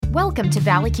Welcome to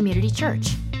Valley Community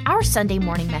Church. Our Sunday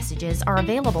morning messages are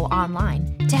available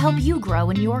online to help you grow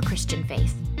in your Christian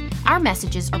faith. Our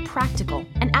messages are practical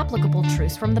and applicable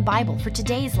truths from the Bible for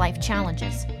today's life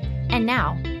challenges. And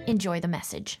now, enjoy the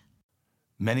message.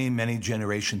 Many, many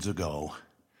generations ago,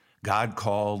 God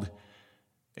called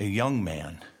a young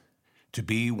man to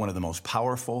be one of the most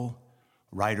powerful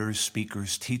writers,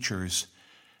 speakers, teachers,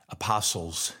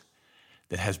 apostles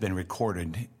that has been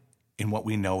recorded in what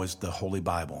we know as the Holy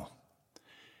Bible.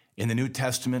 In the New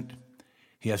Testament,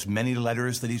 he has many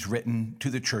letters that he's written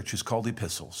to the churches called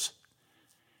epistles.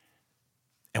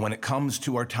 And when it comes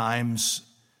to our times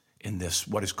in this,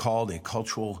 what is called a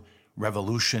cultural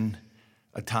revolution,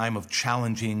 a time of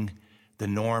challenging the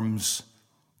norms,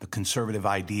 the conservative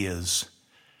ideas,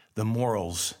 the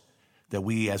morals that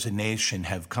we as a nation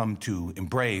have come to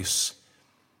embrace,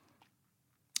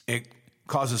 it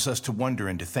causes us to wonder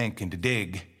and to think and to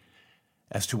dig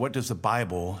as to what does the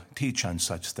Bible teach on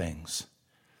such things.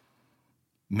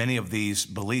 Many of these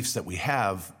beliefs that we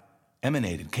have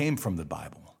came from the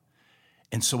Bible.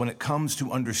 And so when it comes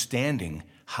to understanding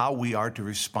how we are to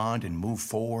respond and move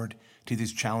forward to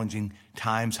these challenging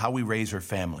times, how we raise our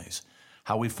families,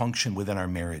 how we function within our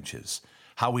marriages,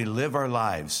 how we live our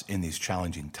lives in these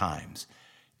challenging times,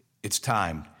 it's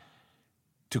time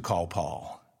to call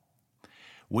Paul.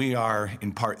 We are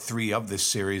in part 3 of this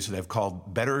series that I've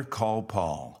called Better Call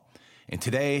Paul. And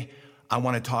today I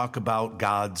want to talk about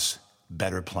God's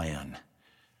better plan.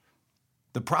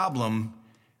 The problem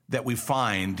that we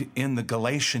find in the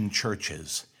Galatian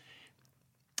churches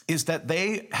is that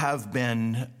they have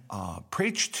been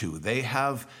preached to. They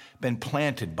have been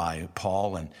planted by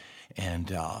Paul and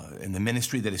in the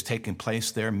ministry that has taken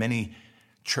place there. Many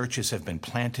churches have been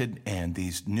planted, and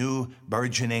these new,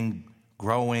 burgeoning,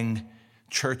 growing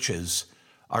churches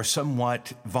are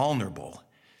somewhat vulnerable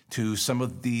to some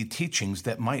of the teachings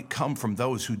that might come from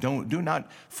those who do not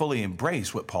fully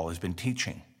embrace what Paul has been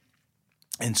teaching.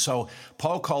 And so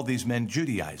Paul called these men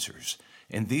Judaizers,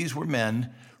 and these were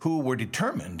men who were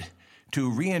determined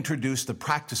to reintroduce the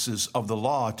practices of the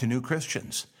law to new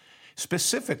Christians,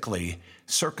 specifically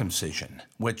circumcision,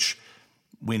 which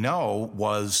we know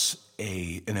was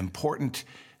an important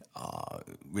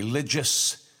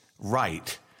religious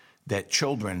rite that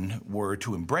children were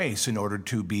to embrace in order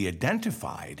to be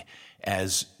identified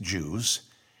as Jews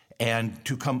and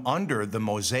to come under the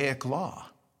Mosaic law.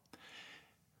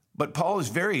 But Paul is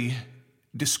very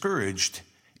discouraged,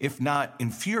 if not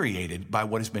infuriated, by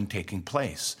what has been taking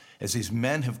place, as these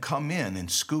men have come in and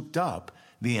scooped up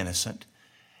the innocent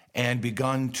and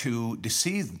begun to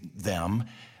deceive them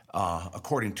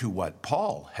according to what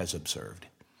Paul has observed.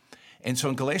 And so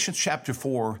in Galatians chapter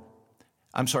 5,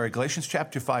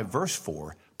 verse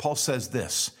 4, Paul says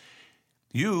this: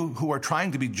 "You who are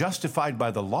trying to be justified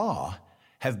by the law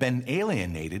have been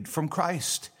alienated from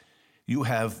Christ. You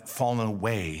have fallen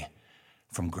away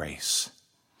from grace."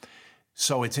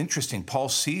 So it's interesting. Paul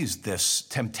sees this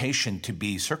temptation to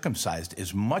be circumcised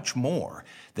as much more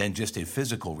than just a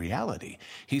physical reality.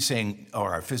 He's saying,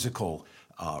 or a physical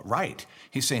right.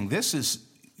 He's saying this is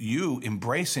you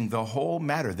embracing the whole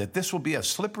matter, that this will be a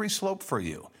slippery slope for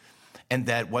you. And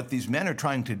that what these men are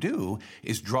trying to do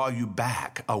is draw you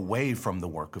back away from the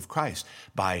work of Christ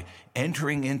by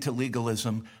entering into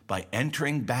legalism, by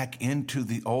entering back into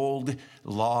the old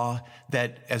law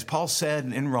that, as Paul said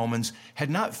in Romans, had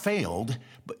not failed,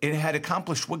 but it had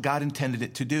accomplished what God intended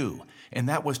it to do. And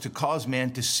that was to cause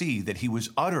man to see that he was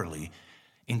utterly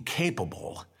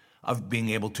incapable of being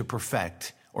able to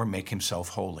perfect or make himself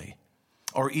holy.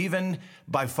 Or even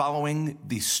by following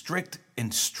the strict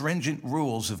and stringent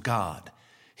rules of God,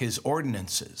 his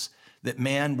ordinances, that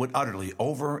man would utterly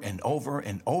over and over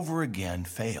and over again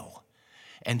fail.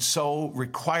 And so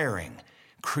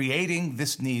creating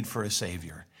this need for a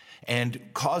Savior and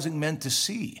causing men to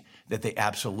see that they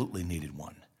absolutely needed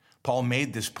one. Paul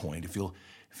made this point. If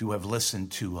you have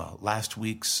listened to the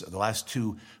last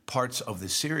 2 parts of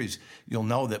this series, you'll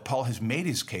know that Paul has made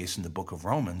his case in the book of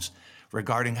Romans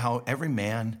regarding how every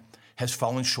man has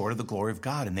fallen short of the glory of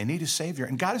God and they need a Savior,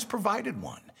 and God has provided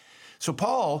one. So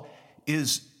Paul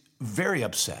is very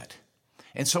upset.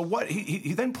 And so what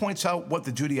he then points out what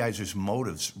the Judaizers'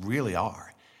 motives really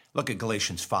are. Look at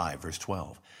Galatians 5, verse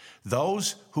 12.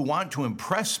 "Those who want to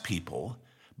impress people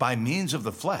by means of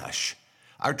the flesh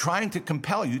are trying to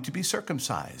compel you to be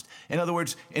circumcised." In other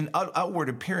words, in outward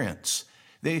appearance,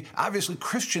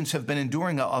 Christians have been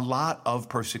enduring a lot of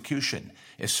persecution,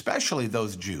 especially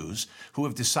those Jews who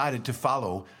have decided to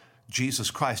follow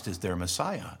Jesus Christ as their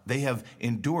Messiah. They have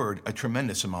endured a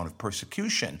tremendous amount of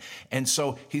persecution. And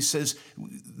so he says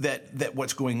that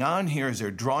what's going on here is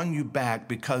they're drawing you back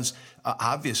because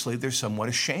obviously they're somewhat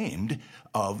ashamed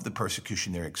of the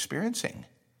persecution they're experiencing.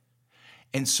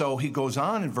 And so he goes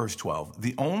on in verse 12,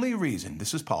 the only reason,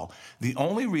 this is Paul, the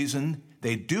only reason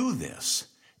they do this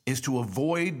is to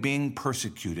avoid being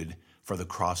persecuted for the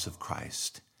cross of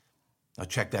Christ. Now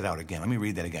check that out again. Let me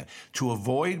read that again. To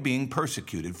avoid being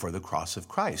persecuted for the cross of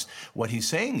Christ. What he's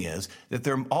saying is that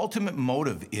their ultimate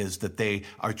motive is that they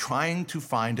are trying to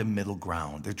find a middle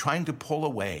ground. They're trying to pull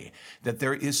away, that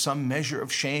there is some measure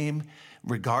of shame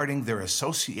regarding their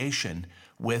association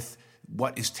with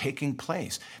what is taking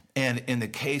place. And in the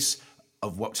case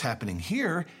of what's happening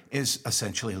here is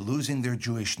essentially losing their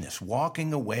Jewishness,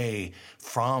 walking away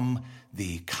from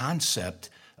the concept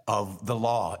of the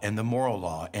law and the moral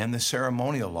law and the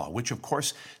ceremonial law, which of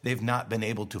course they've not been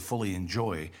able to fully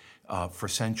enjoy for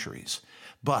centuries.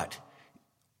 But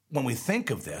when we think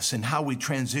of this and how we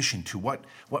transition to what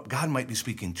God might be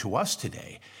speaking to us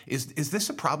today, is this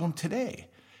a problem today?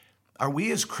 Are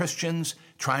we as Christians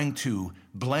trying to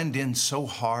blend in so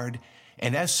hard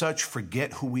and as such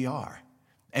forget who we are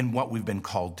and what we've been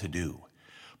called to do?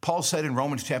 Paul said in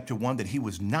Romans chapter 1 that he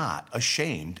was not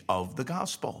ashamed of the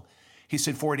gospel. He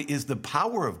said, for it is the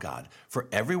power of God for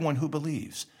everyone who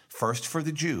believes, first for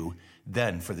the Jew,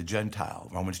 then for the Gentile.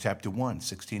 Romans chapter 1,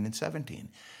 16 and 17.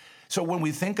 So when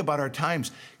we think about our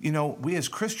times, we as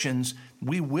Christians,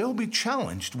 we will be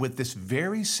challenged with this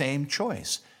very same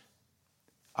choice.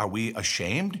 Are we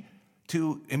ashamed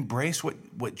to embrace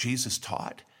what Jesus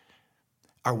taught?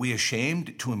 Are we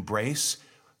ashamed to embrace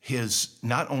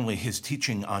not only his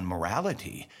teaching on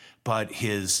morality, but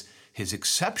his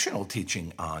exceptional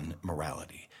teaching on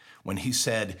morality? When he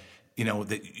said,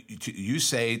 that you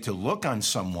say to look on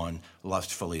someone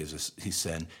lustfully is he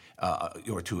said,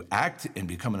 or to act and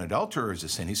become an adulterer is a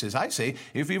sin. He says, I say,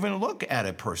 if you even look at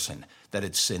a person, that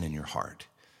it's sin in your heart.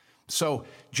 So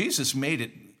Jesus made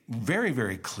it very,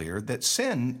 very clear that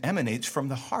sin emanates from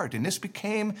the heart. And this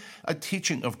became a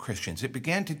teaching of Christians. It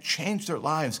began to change their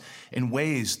lives in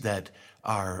ways that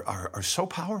are so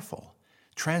powerful,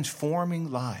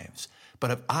 transforming lives.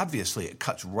 But obviously, it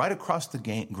cuts right across the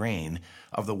grain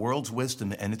of the world's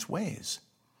wisdom and its ways.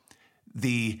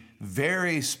 The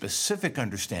very specific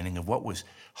understanding of what was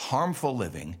harmful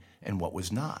living and what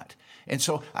was not. And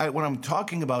so what I'm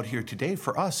talking about here today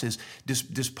for us is,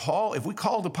 does Paul, if we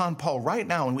called upon Paul right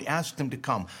now and we asked him to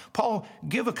come, Paul,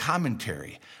 give a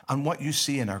commentary on what you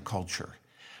see in our culture.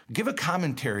 Give a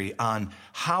commentary on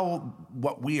how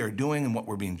what we are doing and what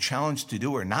we're being challenged to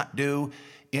do or not do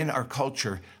in our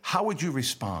culture. How would you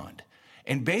respond?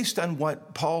 And based on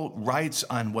what Paul writes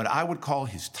on what I would call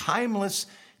his timeless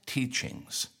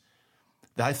teachings,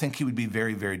 that I think he would be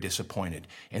very, very disappointed,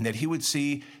 and that he would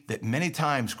see that many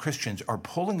times Christians are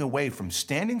pulling away from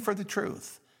standing for the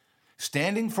truth,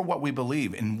 standing for what we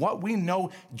believe and what we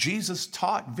know Jesus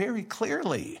taught very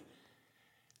clearly,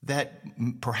 that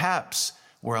perhaps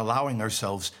we're allowing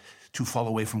ourselves to fall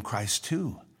away from Christ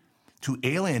too, to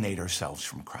alienate ourselves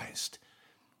from Christ.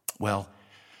 Well,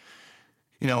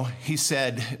 he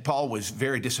said Paul was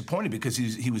very disappointed because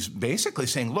he was basically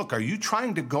saying, look, are you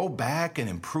trying to go back and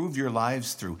improve your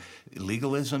lives through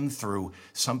legalism, through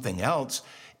something else?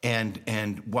 And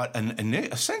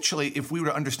essentially, if we were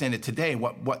to understand it today,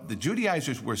 what the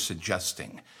Judaizers were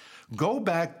suggesting, go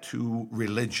back to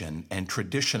religion and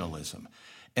traditionalism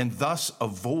and thus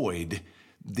avoid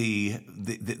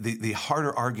the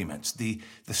harder arguments, the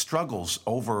struggles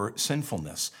over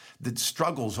sinfulness, the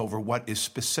struggles over what is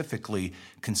specifically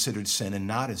considered sin and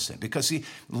not as sin. Because see,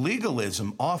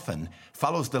 legalism often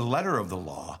follows the letter of the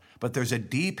law, but there's a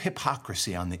deep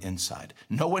hypocrisy on the inside.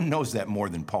 No one knows that more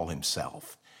than Paul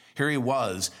himself. Here he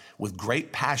was with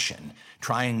great passion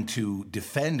trying to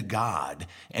defend God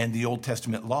and the Old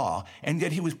Testament law, and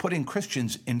yet he was putting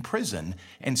Christians in prison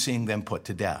and seeing them put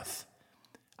to death.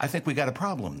 I think we got a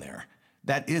problem there.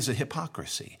 That is a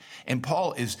hypocrisy. And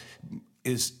Paul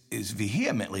is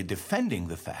vehemently defending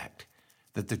the fact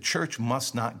that the church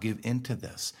must not give into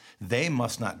this. They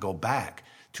must not go back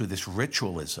to this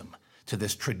ritualism, to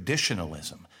this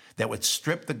traditionalism that would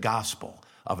strip the gospel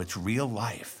of its real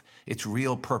life, its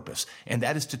real purpose, and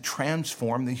that is to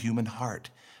transform the human heart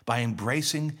by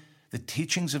embracing the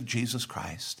teachings of Jesus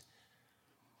Christ,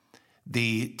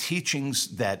 the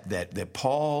teachings that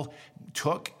Paul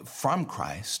took from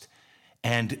Christ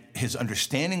and his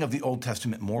understanding of the Old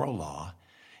Testament moral law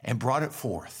and brought it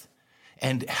forth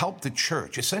and helped the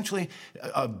church, essentially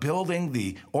building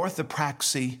the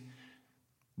orthopraxy,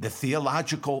 the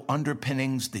theological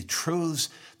underpinnings, the truths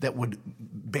that would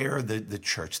bear the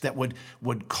church, that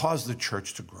would cause the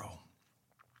church to grow.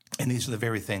 And these are the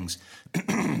very things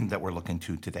that we're looking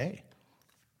to today.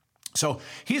 So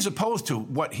he's opposed to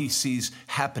what he sees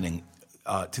happening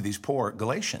to these poor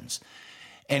Galatians.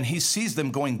 And he sees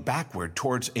them going backward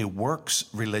towards a works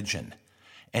religion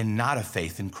and not a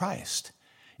faith in Christ.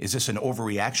 Is this an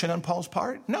overreaction on Paul's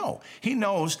part? No. He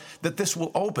knows that this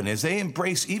will open, as they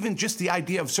embrace even just the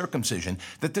idea of circumcision,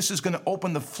 that this is going to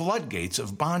open the floodgates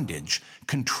of bondage,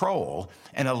 control,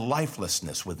 and a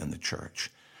lifelessness within the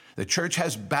church. The church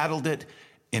has battled it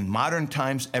in modern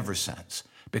times ever since,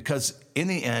 because in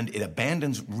the end, it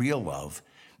abandons real love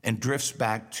and drifts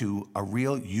back to a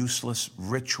real useless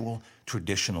ritual,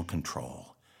 traditional control.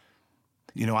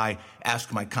 You know, I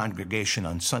asked my congregation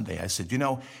on Sunday, I said,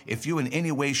 if you in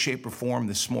any way, shape, or form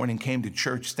this morning came to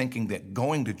church thinking that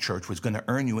going to church was going to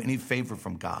earn you any favor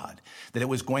from God, that it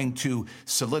was going to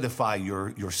solidify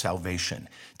your salvation,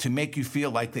 to make you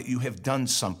feel like that you have done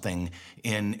something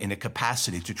in a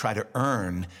capacity to try to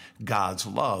earn God's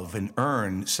love and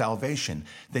earn salvation,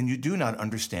 then you do not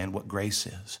understand what grace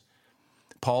is.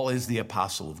 Paul is the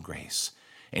apostle of grace,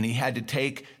 and he had to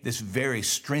take this very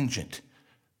stringent,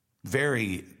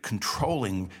 very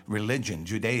controlling religion,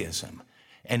 Judaism,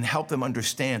 and help them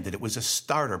understand that it was a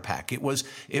starter pack. It was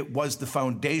the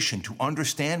foundation to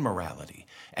understand morality,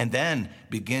 and then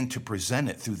begin to present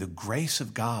it through the grace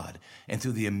of God and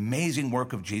through the amazing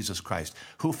work of Jesus Christ,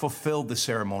 who fulfilled the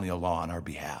ceremonial law on our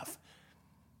behalf.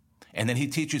 And then he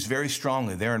teaches very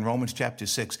strongly there in Romans chapter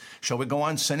 6, shall we go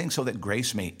on sinning so that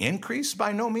grace may increase?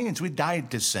 By no means. We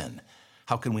died to sin.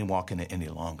 How can we walk in it any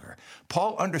longer?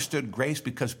 Paul understood grace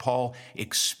because Paul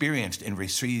experienced and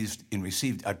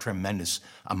received a tremendous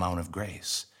amount of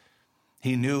grace.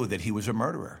 He knew that he was a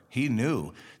murderer. He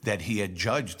knew that he had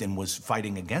judged and was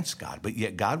fighting against God, but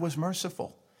yet God was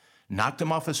merciful, knocked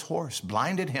him off his horse,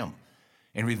 blinded him,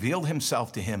 and revealed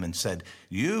himself to him and said,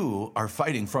 you are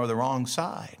fighting for the wrong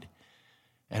side.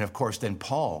 And of course, then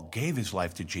Paul gave his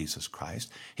life to Jesus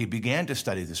Christ. He began to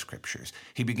study the scriptures.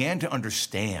 He began to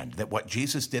understand that what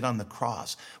Jesus did on the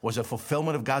cross was a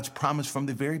fulfillment of God's promise from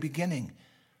the very beginning,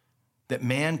 that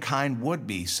mankind would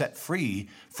be set free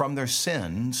from their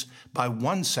sins by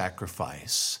one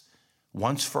sacrifice,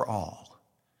 once for all,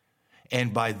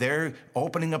 and by their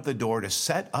opening up the door to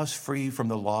set us free from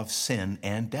the law of sin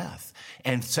and death,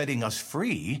 and setting us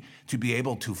free to be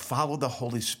able to follow the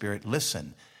Holy Spirit,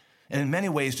 listen, and in many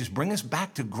ways, just bring us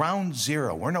back to ground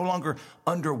zero. We're no longer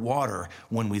underwater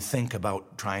when we think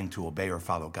about trying to obey or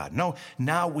follow God. No,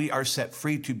 now we are set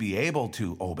free to be able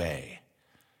to obey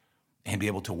and be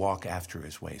able to walk after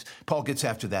his ways. Paul gets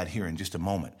after that here in just a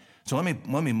moment. So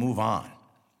let me move on.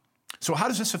 So how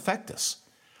does this affect us?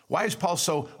 Why is Paul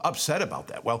so upset about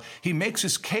that? Well, he makes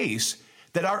his case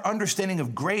that our understanding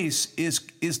of grace is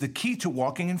the key to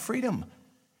walking in freedom.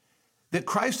 That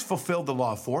Christ fulfilled the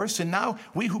law for us, and now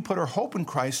we who put our hope in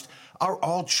Christ are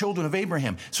all children of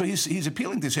Abraham. So he's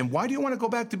appealing to him. Why do you want to go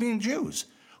back to being Jews?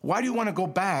 Why do you want to go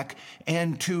back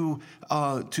and to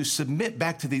submit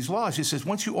back to these laws? He says,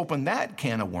 once you open that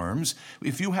can of worms,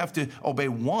 if you have to obey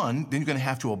one, then you're going to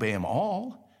have to obey them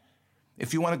all.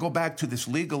 If you want to go back to this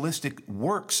legalistic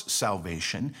works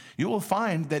salvation, you will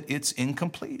find that it's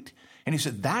incomplete. And he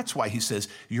said, that's why he says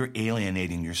you're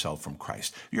alienating yourself from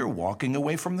Christ. You're walking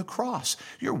away from the cross.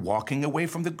 You're walking away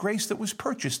from the grace that was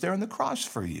purchased there on the cross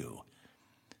for you.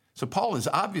 So Paul is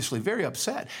obviously very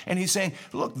upset. And he's saying,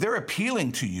 look, they're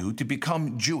appealing to you to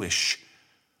become Jewish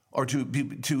or to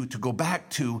go back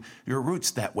to your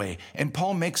roots that way. And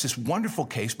Paul makes this wonderful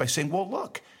case by saying, well,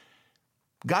 look,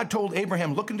 God told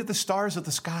Abraham, look into the stars of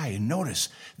the sky and notice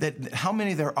that how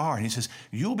many there are. And he says,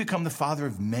 you'll become the father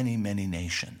of many, many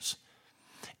nations.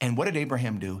 And what did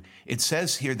Abraham do? It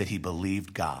says here that he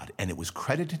believed God, and it was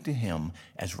credited to him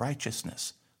as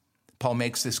righteousness. Paul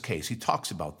makes this case. He talks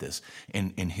about this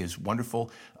in his wonderful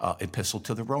epistle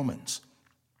to the Romans.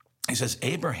 He says,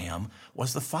 Abraham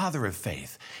was the father of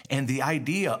faith. And the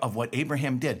idea of what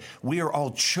Abraham did, we are all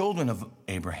children of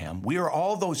Abraham. We are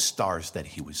all those stars that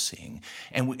he was seeing.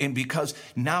 And because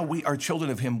now we are children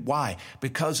of him, why?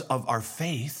 Because of our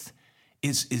faith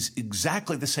is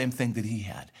exactly the same thing that he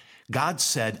had. God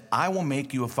said, I will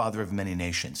make you a father of many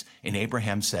nations. And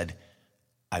Abraham said,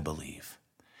 I believe.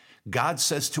 God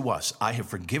says to us, I have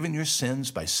forgiven your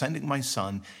sins by sending my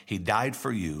son. He died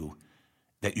for you.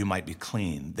 that you might be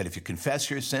clean, that if you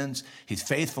confess your sins, he's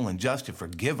faithful and just to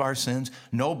forgive our sins.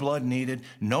 No blood needed,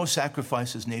 no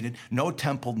sacrifices needed, no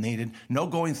temple needed, no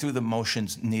going through the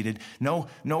motions needed, no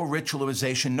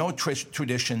ritualization, no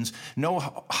traditions, no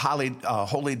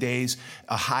holy days,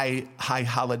 high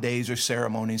holidays or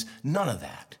ceremonies, none of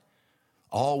that.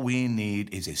 All we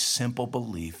need is a simple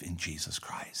belief in Jesus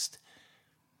Christ.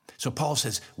 So Paul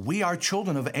says, we are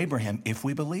children of Abraham if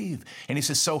we believe. And he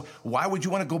says, so why would you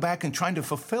want to go back and trying to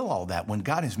fulfill all that when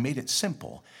God has made it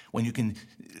simple? When you can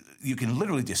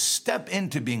literally just step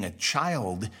into being a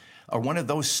child or one of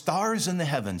those stars in the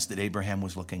heavens that Abraham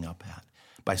was looking up at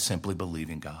by simply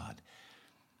believing God.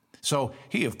 So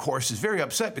he, of course, is very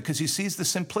upset because he sees the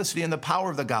simplicity and the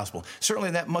power of the gospel. Certainly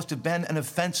that must have been an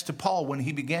offense to Paul when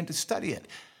he began to study it.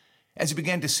 As he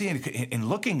began to see and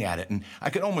looking at it, and I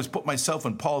could almost put myself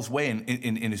in Paul's way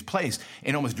in his place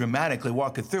and almost dramatically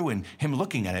walk it through and him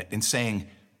looking at it and saying,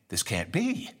 this can't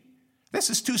be. This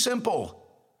is too simple.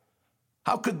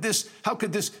 How could this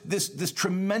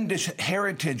tremendous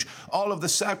heritage, all of the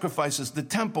sacrifices, the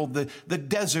temple, the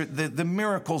desert, the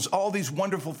miracles, all these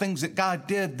wonderful things that God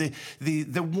did,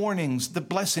 the warnings, the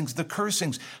blessings, the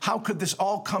cursings, how could this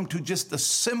all come to just a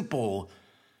simple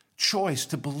choice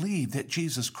to believe that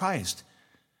Jesus Christ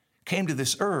came to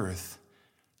this earth,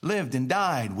 lived and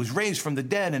died, was raised from the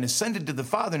dead and ascended to the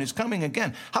Father and is coming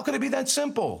again? How could it be that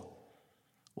simple?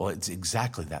 Well, it's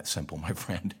exactly that simple, my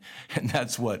friend. And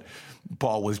that's what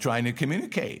Paul was trying to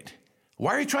communicate.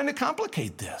 Why are you trying to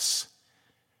complicate this?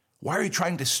 Why are you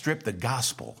trying to strip the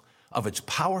gospel of its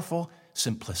powerful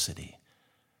simplicity?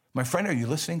 My friend, are you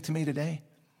listening to me today?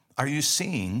 Are you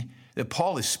seeing that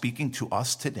Paul is speaking to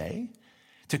us today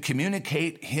to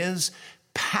communicate his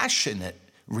passionate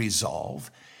resolve,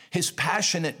 his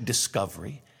passionate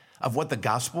discovery of what the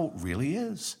gospel really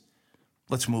is?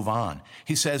 Let's move on.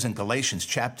 He says in Galatians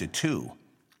chapter 2,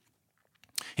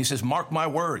 he says, mark my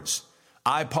words.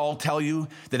 I, Paul, tell you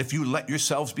that if you let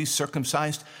yourselves be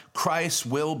circumcised, Christ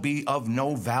will be of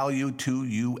no value to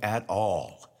you at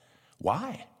all.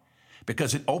 Why?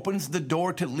 Because it opens the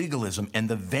door to legalism and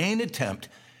the vain attempt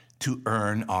to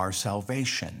earn our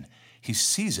salvation. He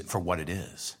sees it for what it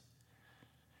is.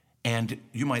 And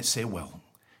you might say, well,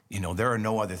 there are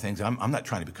no other things. I'm not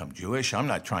trying to become Jewish. I'm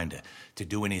not trying to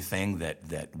do anything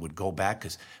that would go back,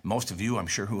 because most of you, I'm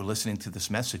sure, who are listening to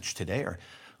this message today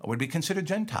would be considered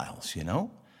Gentiles,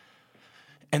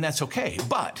 And that's okay.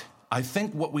 But I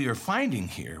think what we are finding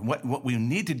here, what we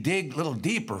need to dig a little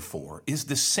deeper for, is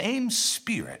the same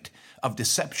spirit of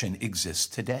deception exists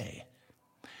today.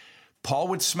 Paul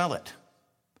would smell it.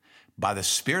 By the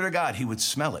Spirit of God, he would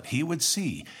smell it. He would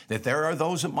see that there are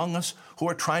those among us who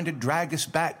are trying to drag us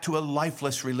back to a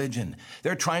lifeless religion.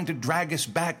 They're trying to drag us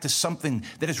back to something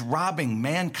that is robbing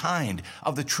mankind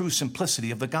of the true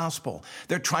simplicity of the gospel.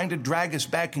 They're trying to drag us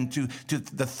back into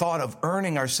the thought of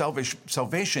earning our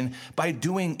salvation by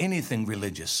doing anything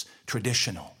religious,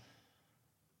 traditional,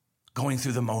 going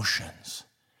through the motions.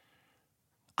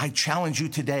 I challenge you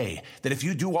today that if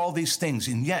you do all these things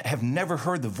and yet have never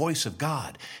heard the voice of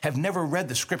God, have never read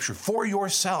the scripture for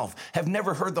yourself, have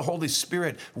never heard the Holy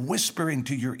Spirit whispering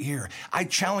to your ear, I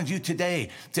challenge you today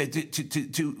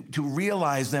to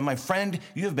realize that, my friend,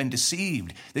 you have been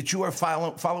deceived, that you are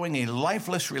following a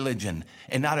lifeless religion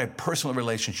and not a personal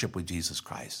relationship with Jesus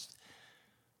Christ.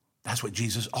 That's what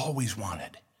Jesus always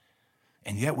wanted.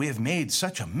 And yet we have made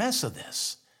such a mess of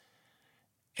this.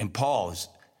 And Paul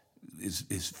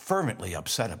is fervently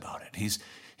upset about it.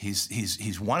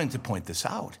 He's wanting to point this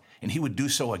out, and he would do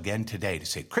so again today to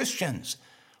say, Christians,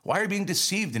 why are you being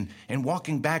deceived and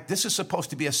walking back? This is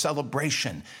supposed to be a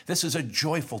celebration. This is a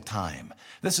joyful time.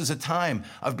 This is a time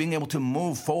of being able to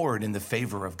move forward in the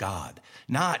favor of God,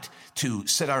 not to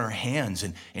sit on our hands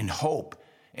and hope.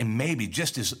 And maybe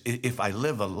just as if I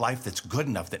live a life that's good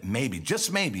enough that maybe,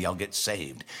 just maybe, I'll get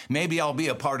saved. Maybe I'll be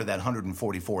a part of that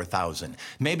 144,000.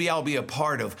 Maybe I'll be a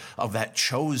part of that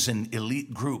chosen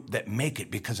elite group that make it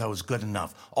because I was good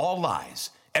enough. All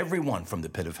lies, every one from the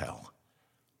pit of hell.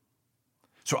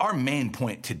 So our main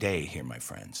point today here, my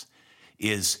friends,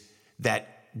 is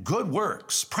that good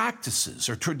works, practices,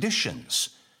 or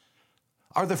traditions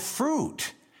are the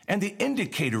fruit and the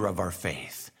indicator of our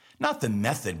faith, not the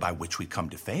method by which we come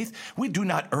to faith. We do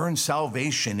not earn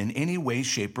salvation in any way,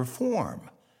 shape, or form.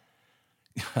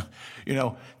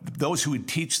 Those who would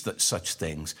teach such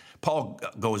things, Paul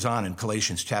goes on in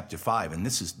Galatians chapter 5, and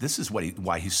this is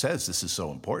why he says this is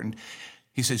so important.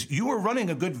 He says, you are running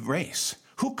a good race.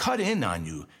 Who cut in on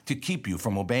you to keep you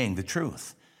from obeying the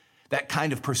truth? That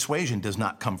kind of persuasion does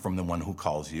not come from the one who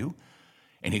calls you.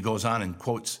 And he goes on and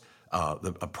quotes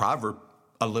a proverb,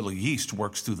 a little yeast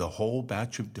works through the whole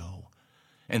batch of dough.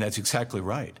 And that's exactly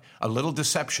right. A little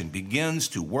deception begins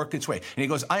to work its way. And he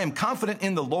goes, I am confident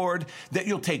in the Lord that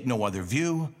you'll take no other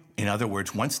view. In other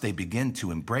words, once they begin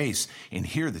to embrace and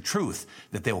hear the truth,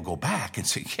 that they will go back and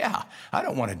say, yeah, I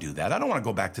don't want to do that. I don't want to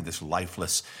go back to this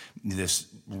lifeless, this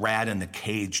rat in the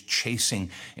cage chasing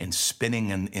and spinning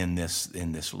in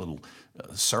this little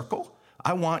circle.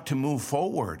 I want to move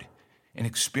forward and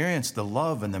experience the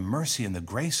love and the mercy and the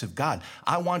grace of God.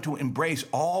 I want to embrace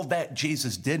all that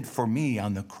Jesus did for me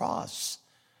on the cross.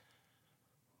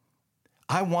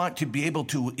 I want to be able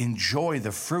to enjoy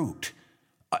the fruit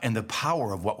and the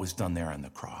power of what was done there on the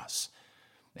cross.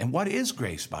 And what is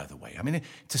grace, by the way? I mean,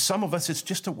 to some of us, it's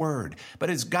just a word, but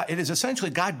it is essentially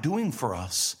God doing for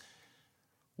us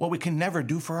what we can never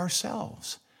do for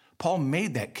ourselves. Paul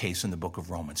made that case in the book of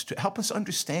Romans to help us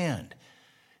understand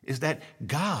is that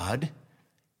God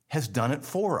has done it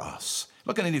for us.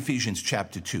 Look at Ephesians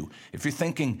chapter 2. If you're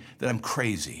thinking that I'm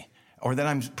crazy or that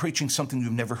I'm preaching something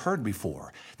you've never heard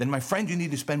before, then my friend, you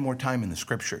need to spend more time in the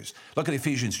scriptures. Look at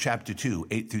Ephesians chapter 2,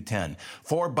 8 through 10.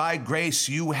 For by grace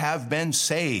you have been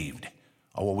saved.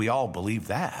 Oh, well, we all believe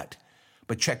that.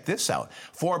 But check this out.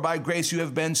 For by grace you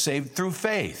have been saved through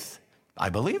faith. I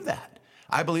believe that.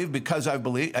 I believe because I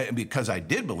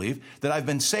did believe that I've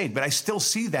been saved, but I still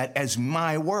see that as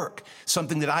my work,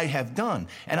 something that I have done.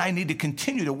 And I need to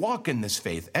continue to walk in this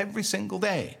faith every single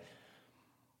day.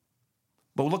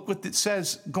 But look what it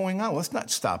says going on. Let's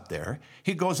not stop there.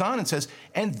 He goes on and says,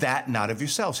 and that not of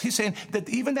yourselves. He's saying that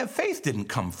even that faith didn't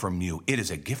come from you. It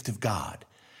is a gift of God,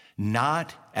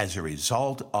 not as a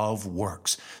result of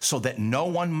works, so that no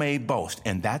one may boast.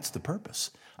 And that's the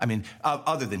purpose. I mean,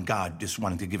 other than God just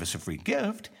wanting to give us a free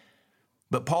gift.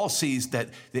 But Paul sees that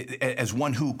as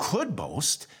one who could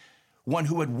boast, one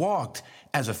who had walked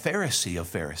as a Pharisee of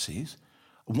Pharisees,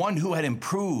 one who had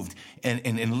improved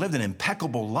and lived an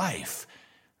impeccable life,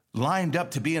 lined up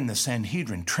to be in the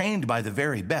Sanhedrin, trained by the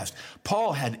very best.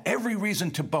 Paul had every reason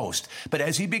to boast, but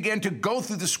as he began to go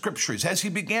through the scriptures, as he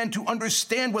began to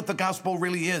understand what the gospel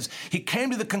really is, he came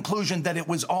to the conclusion that it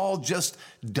was all just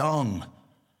dung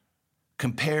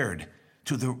compared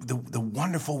to the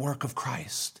wonderful work of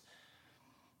Christ.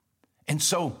 And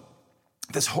so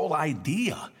this whole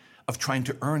idea of trying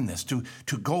to earn this, to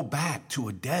go back to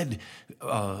a dead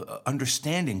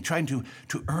understanding, trying to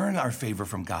earn our favor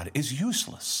from God is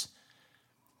useless.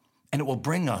 And it will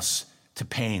bring us to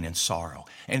pain and sorrow.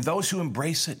 And those who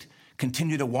embrace it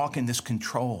continue to walk in this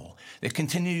control. They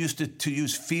continue to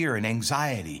use fear and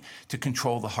anxiety to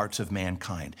control the hearts of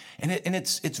mankind. And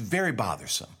it's very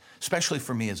bothersome, especially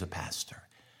for me as a pastor.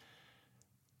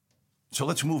 So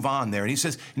let's move on there. And he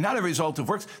says, not a result of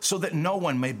works, so that no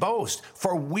one may boast.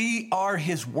 For we are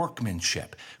his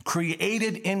workmanship,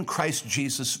 created in Christ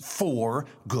Jesus for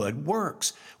good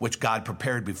works, which God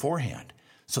prepared beforehand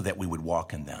so that we would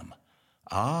walk in them.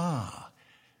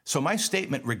 So my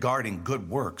statement regarding good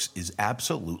works is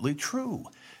absolutely true.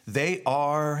 They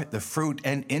are the fruit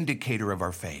and indicator of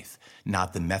our faith,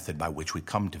 not the method by which we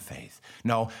come to faith.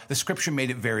 No, the scripture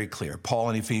made it very clear. Paul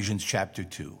in Ephesians chapter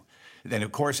 2. Then,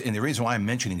 of course, and the reason why I'm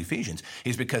mentioning Ephesians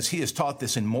is because he has taught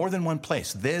this in more than one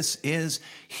place. This is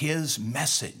his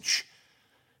message.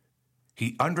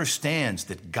 He understands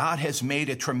that God has made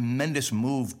a tremendous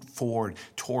move forward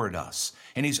toward us,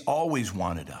 and he's always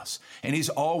wanted us, and he's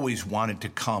always wanted to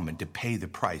come and to pay the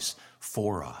price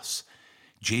for us.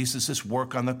 Jesus'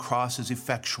 work on the cross is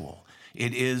effectual.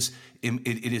 It is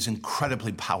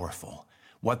incredibly powerful.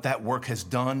 What that work has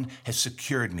done has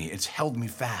secured me. It's held me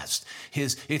fast.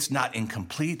 It's not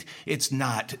incomplete. It's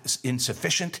not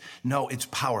insufficient. No, it's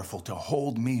powerful to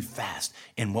hold me fast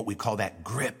in what we call that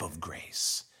grip of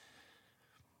grace.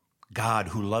 God,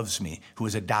 who loves me, who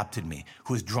has adopted me,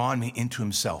 who has drawn me into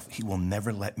himself, he will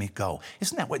never let me go.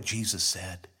 Isn't that what Jesus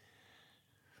said?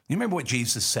 You remember what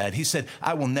Jesus said? He said,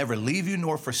 I will never leave you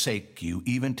nor forsake you,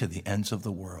 even to the ends of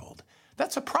the world.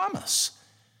 That's a promise.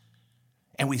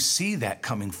 And we see that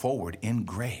coming forward in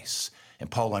grace. And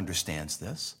Paul understands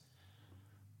this.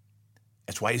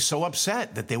 That's why he's so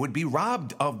upset that they would be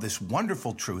robbed of this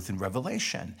wonderful truth in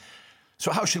Revelation.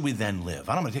 So how should we then live?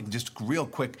 I'm going to take just real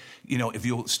quick, if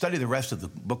you'll study the rest of the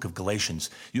book of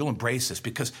Galatians, you'll embrace this,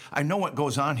 because I know what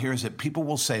goes on here is that people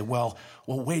will say, well,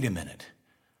 wait a minute.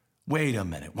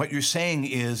 What you're saying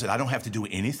is that I don't have to do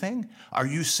anything? Are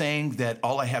you saying that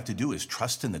all I have to do is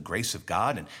trust in the grace of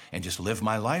God and just live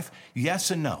my life?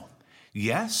 Yes and no.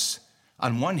 Yes,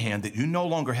 on one hand, that you no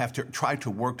longer have to try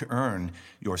to work to earn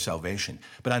your salvation.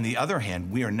 But on the other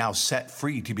hand, we are now set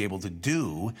free to be able to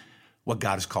do what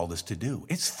God has called us to do.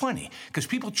 It's funny because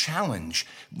people challenge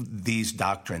these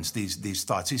doctrines, these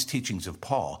thoughts, these teachings of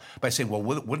Paul by saying, well,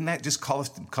 wouldn't that just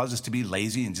cause us to be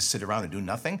lazy and just sit around and do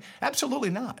nothing? Absolutely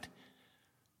not.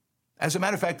 As a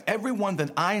matter of fact, everyone that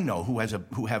I know who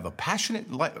have a passionate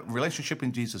relationship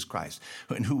in Jesus Christ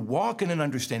and who walk in an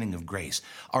understanding of grace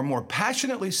are more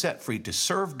passionately set free to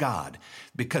serve God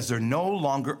because they're no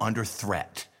longer under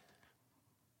threat.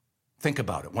 Think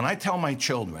about it. When I tell my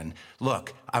children,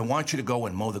 look, I want you to go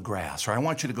and mow the grass, or I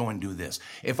want you to go and do this,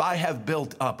 if I have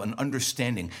built up an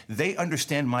understanding, they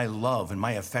understand my love and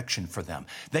my affection for them.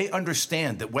 They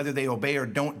understand that whether they obey or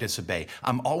don't disobey,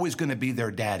 I'm always going to be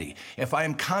their daddy. If I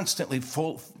am constantly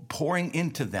pouring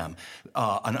into them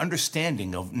an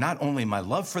understanding of not only my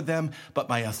love for them, but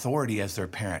my authority as their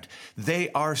parent, they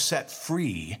are set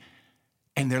free.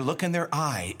 And their look in their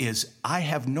eye is, I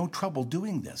have no trouble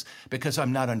doing this because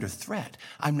I'm not under threat.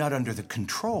 I'm not under the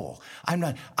control.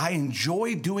 I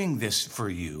enjoy doing this for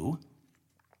you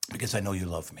because I know you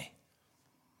love me.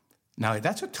 Now,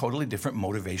 that's a totally different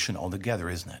motivation altogether,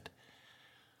 isn't it?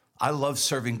 I love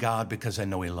serving God because I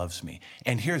know he loves me.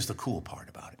 And here's the cool part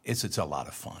about it. It's a lot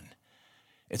of fun.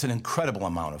 It's an incredible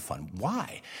amount of fun.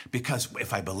 Why? Because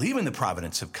if I believe in the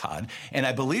providence of God, and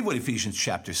I believe what Ephesians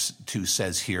chapter 2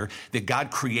 says here, that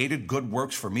God created good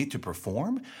works for me to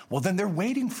perform, well, then they're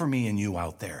waiting for me and you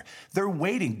out there. They're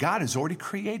waiting. God has already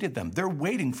created them. They're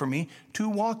waiting for me to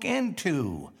walk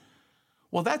into.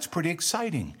 Well, that's pretty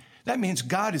exciting. That means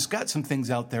God has got some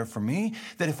things out there for me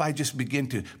that if I just begin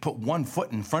to put one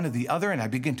foot in front of the other and I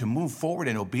begin to move forward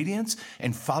in obedience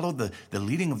and follow the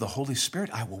leading of the Holy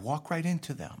Spirit, I will walk right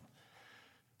into them.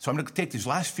 So I'm going to take these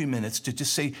last few minutes to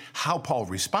just say how Paul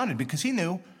responded, because he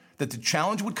knew that the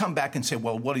challenge would come back and say,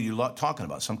 well, what are you talking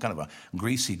about? Some kind of a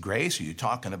greasy grace? Are you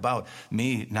talking about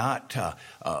me not,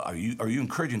 are you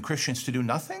encouraging Christians to do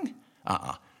nothing?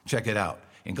 Check it out.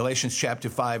 In Galatians chapter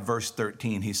 5, verse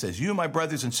 13, he says, you, my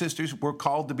brothers and sisters, were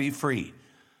called to be free,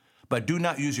 but do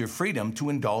not use your freedom to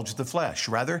indulge the flesh.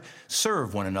 Rather,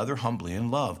 serve one another humbly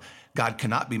in love. God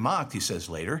cannot be mocked, he says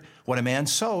later. What a man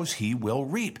sows, he will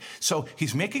reap. So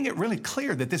he's making it really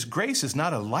clear that this grace is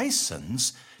not a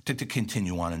license to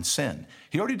continue on in sin.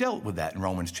 He already dealt with that in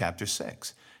Romans chapter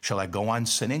 6. Shall I go on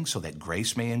sinning so that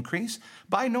grace may increase?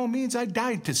 By no means, I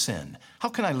died to sin. How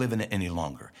can I live in it any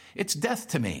longer? It's death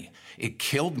to me. It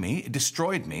killed me. It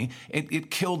destroyed me. It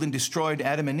killed and destroyed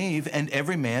Adam and Eve and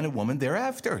every man and woman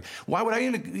thereafter. Why would I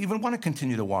even want to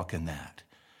continue to walk in that?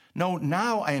 No,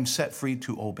 now I am set free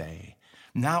to obey.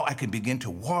 Now I can begin to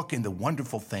walk in the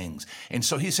wonderful things. And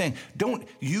so he's saying, don't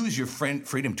use your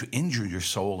freedom to injure your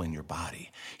soul and your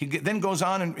body. He then goes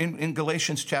on in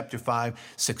Galatians chapter 5,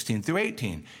 16 through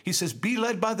 18. He says, be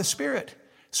led by the Spirit.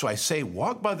 So I say,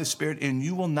 walk by the Spirit, and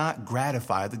you will not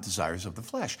gratify the desires of the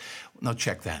flesh. Now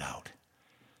check that out.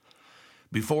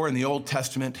 Before in the Old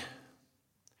Testament,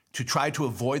 to try to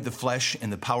avoid the flesh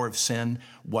and the power of sin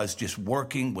was just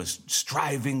working, was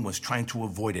striving, was trying to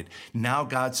avoid it. Now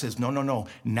God says, no.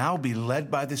 Now be led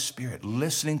by the Spirit,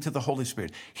 listening to the Holy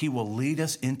Spirit. He will lead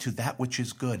us into that which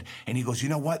is good. And he goes, you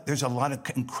know what? There's a lot of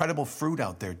incredible fruit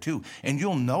out there too. And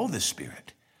you'll know the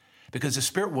Spirit, because the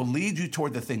Spirit will lead you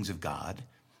toward the things of God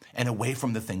and away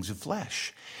from the things of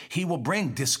flesh. He will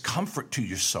bring discomfort to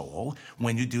your soul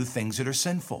when you do things that are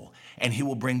sinful. And he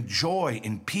will bring joy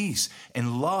and peace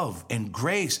and love and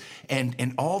grace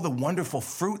and all the wonderful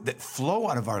fruit that flow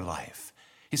out of our life.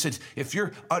 He says, if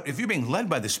you're being led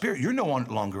by the Spirit, you're no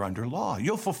longer under law.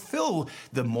 You'll fulfill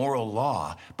the moral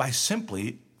law by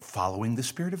simply following the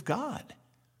Spirit of God.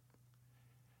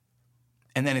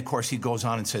 And then, of course, he goes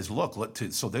on and says,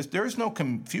 so there's no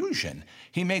confusion.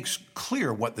 He makes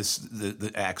clear what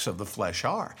the acts of the flesh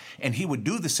are. And he would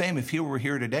do the same if he were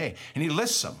here today. And he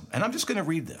lists them. And I'm just going to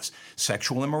read this.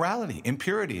 Sexual immorality,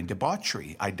 impurity and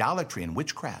debauchery, idolatry and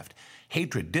witchcraft,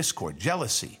 hatred, discord,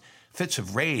 jealousy, fits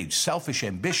of rage, selfish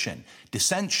ambition,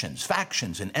 dissensions,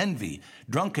 factions, and envy,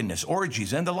 drunkenness,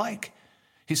 orgies, and the like.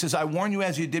 He says, I warn you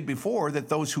as you did before that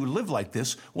those who live like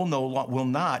this will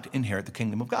not inherit the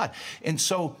kingdom of God. And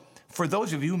so for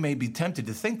those of you who may be tempted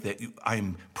to think that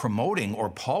I'm promoting, or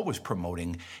Paul was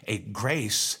promoting, a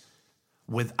grace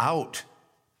without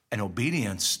an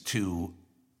obedience to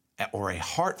or a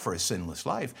heart for a sinless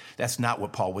life, that's not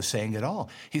what Paul was saying at all.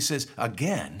 He says,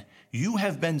 again, you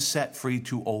have been set free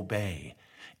to obey.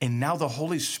 And now the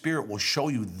Holy Spirit will show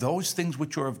you those things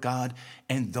which are of God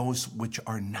and those which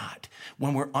are not.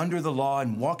 When we're under the law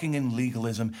and walking in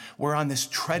legalism, we're on this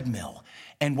treadmill.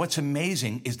 And what's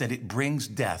amazing is that it brings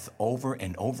death over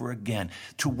and over again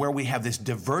to where we have this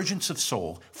divergence of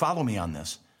soul. Follow me on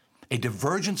this. a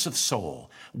divergence of soul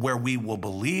where we will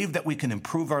believe that we can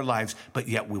improve our lives, but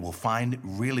yet we will find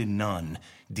really none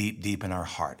deep in our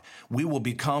heart. We will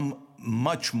become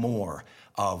much more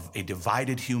of a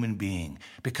divided human being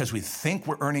because we think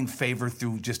we're earning favor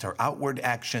through just our outward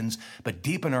actions, but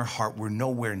deep in our heart, we're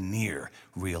nowhere near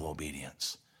real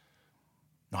obedience.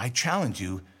 Now, I challenge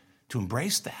you to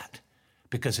embrace that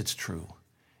because it's true.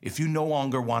 If you no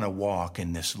longer want to walk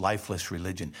in this lifeless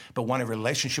religion, but want a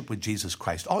relationship with Jesus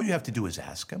Christ, all you have to do is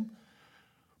ask him.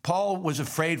 Paul was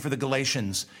afraid for the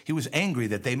Galatians. He was angry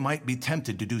that they might be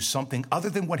tempted to do something other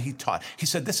than what he taught. He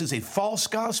said, this is a false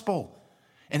gospel,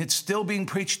 and it's still being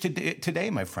preached today,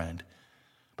 my friend.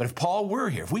 But if Paul were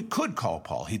here, if we could call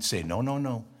Paul, he'd say,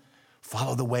 no.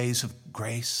 Follow the ways of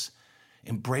grace.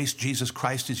 Embrace Jesus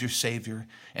Christ as your Savior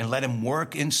and let him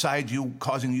work inside you,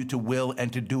 causing you to will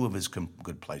and to do of his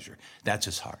good pleasure. That's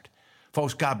his heart.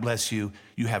 Folks, God bless you.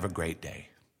 You have a great day.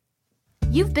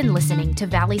 You've been listening to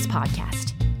Valley's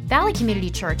podcast. Valley Community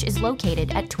Church is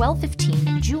located at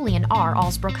 1215 Julian R.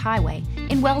 Allsbrook Highway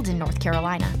in Weldon, North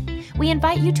Carolina. We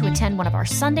invite you to attend one of our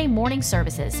Sunday morning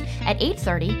services at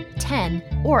 8:30,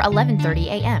 10, or 11:30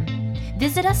 a.m.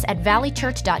 Visit us at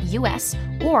valleychurch.us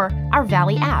or our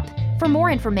Valley app for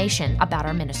more information about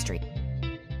our ministry.